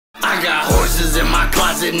I got horses in my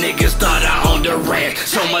closet, niggas thought I owned a ranch.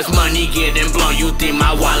 So much money getting blown, you think my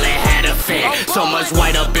wallet had a fan. So much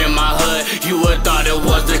white up in my hood, you would thought it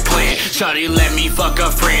was the clan. Shawty let me fuck a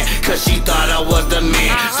friend, cause she thought I was the man.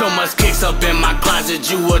 So much kicks up in my closet,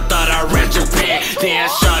 you would thought I ran Japan. Damn,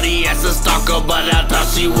 shawty as a stalker, but I thought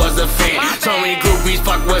she was a fan. So many groupies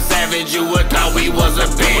fuck with Savage, you would thought we was a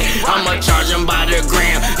band. I'ma charge him by the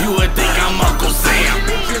gram, you would think I'm Uncle Sam.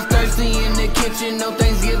 Bitches thirsty in the kitchen, no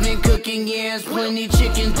Thanksgiving cooking yams. Plenty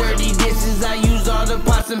chicken, 30 dishes, I use all the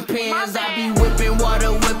pots and pans. I be whipping,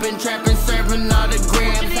 water whipping, trapping, serving all the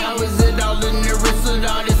grams. How is it all in the wrist with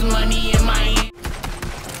all this money in my hand?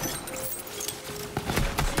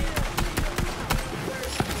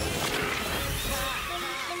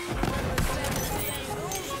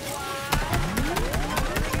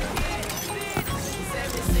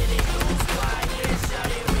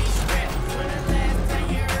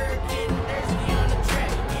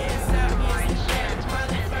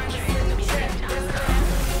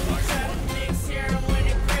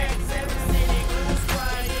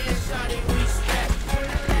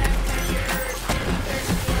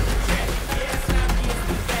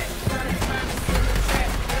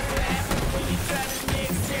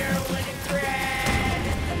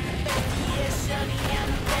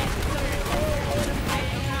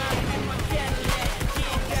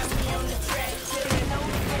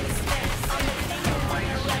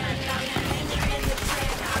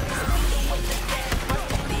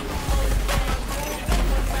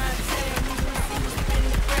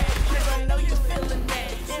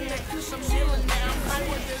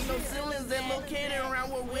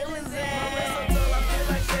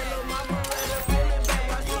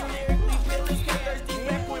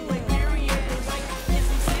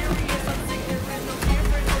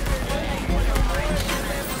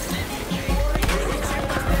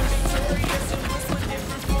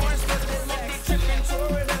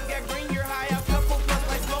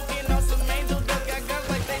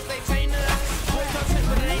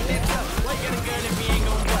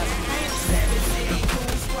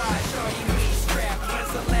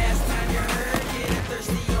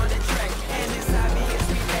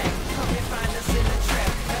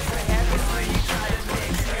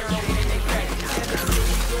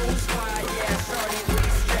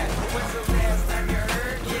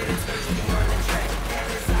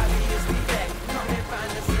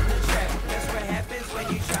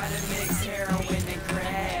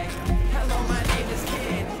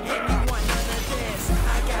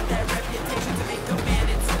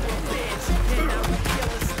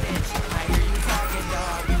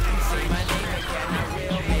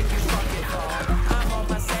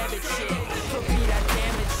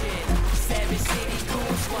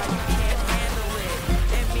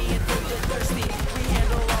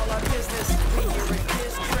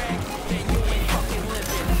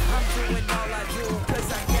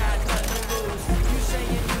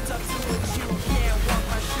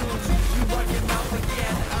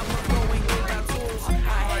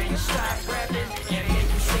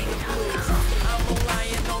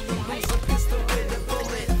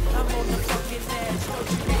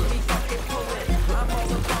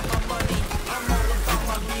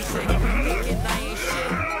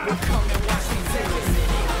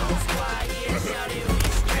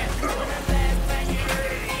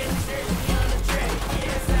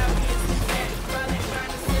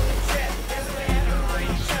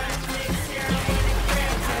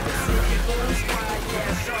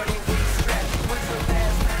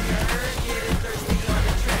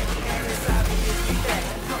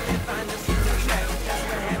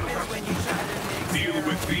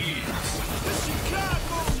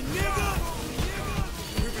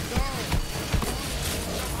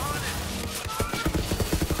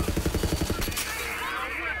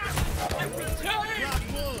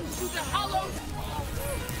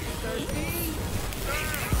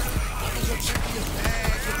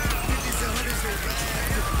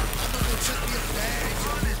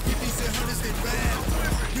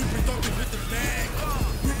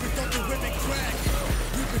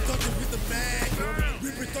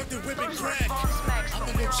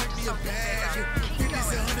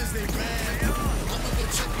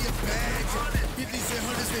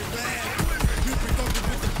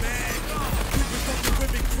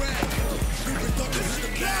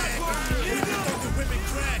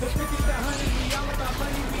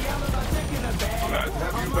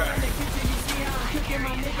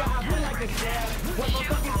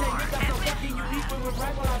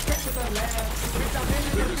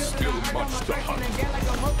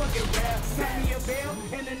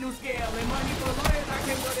 Money for lawyers, I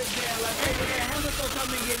can't go to hell, so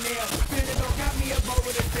come and get nailed. Feeling don't got me a boat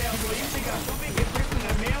with a tail.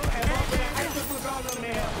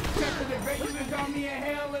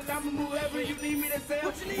 I'ma move wherever you need me to sell.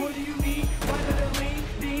 What do you need? One of the lean,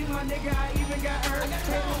 Dean, my nigga, I even got hurt.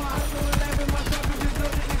 Take on my hustle and laughing myself and just know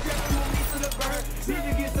that the trap won't lead to the bird. Need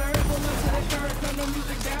to get served, pull up to the curb, turn the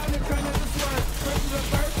music down and try not to swerve. First to the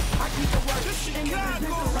first, I keep the work. And get the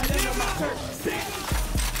distance right under my turf.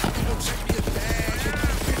 I'ma go check me a bag.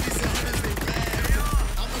 50s and 100s they rag.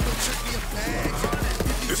 I'ma go check me a bag.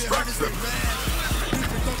 50s and 100s they rag. We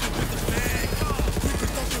been thugging with the bag. We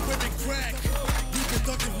been thugging whipping crack. We been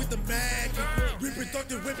thugging with the mag. We been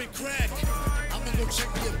thugging whipping crack. I'ma go check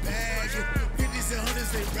me a bag. 50s and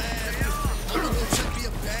 100s they rag. I'ma go check me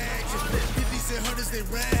a bag. 50s and 100s they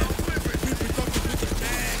rag. We been thugging with the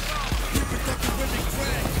bag. We been thugging whipping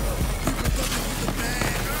crack. We been thugging with the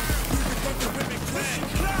bag. We been thugging whipping crack.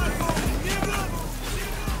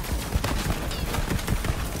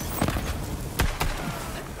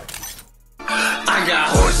 I got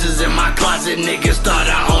horses in my closet, niggas thought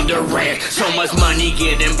I owned a ranch. So much money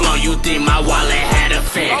getting blown, you think my wallet had a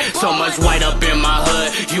fan. So much white up in my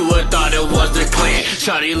hood, you would thought it was the clan.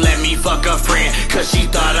 Shawty let me fuck a friend, cause she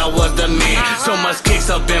thought I was the man. So much kicks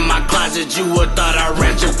up in my closet, you would thought I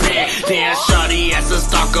ran Japan. Damn, shawty as a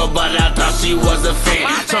stalker, but I thought she was a fan.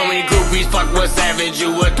 So many groupies fuck with Savage,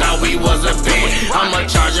 you would thought we was a band. I'ma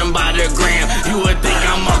charge him by the gram, you would think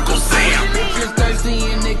I'm Uncle Sam. Bitches thirsty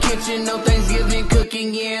in the kitchen, no Thanksgiving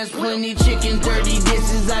cooking yams. Plenty chicken, dirty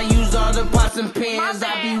dishes, I use all the pots and pans.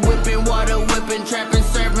 I be whipping, water whipping, trapping,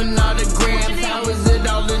 serving all the grams. How is it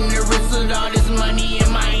all in the wrist with all this money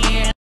in my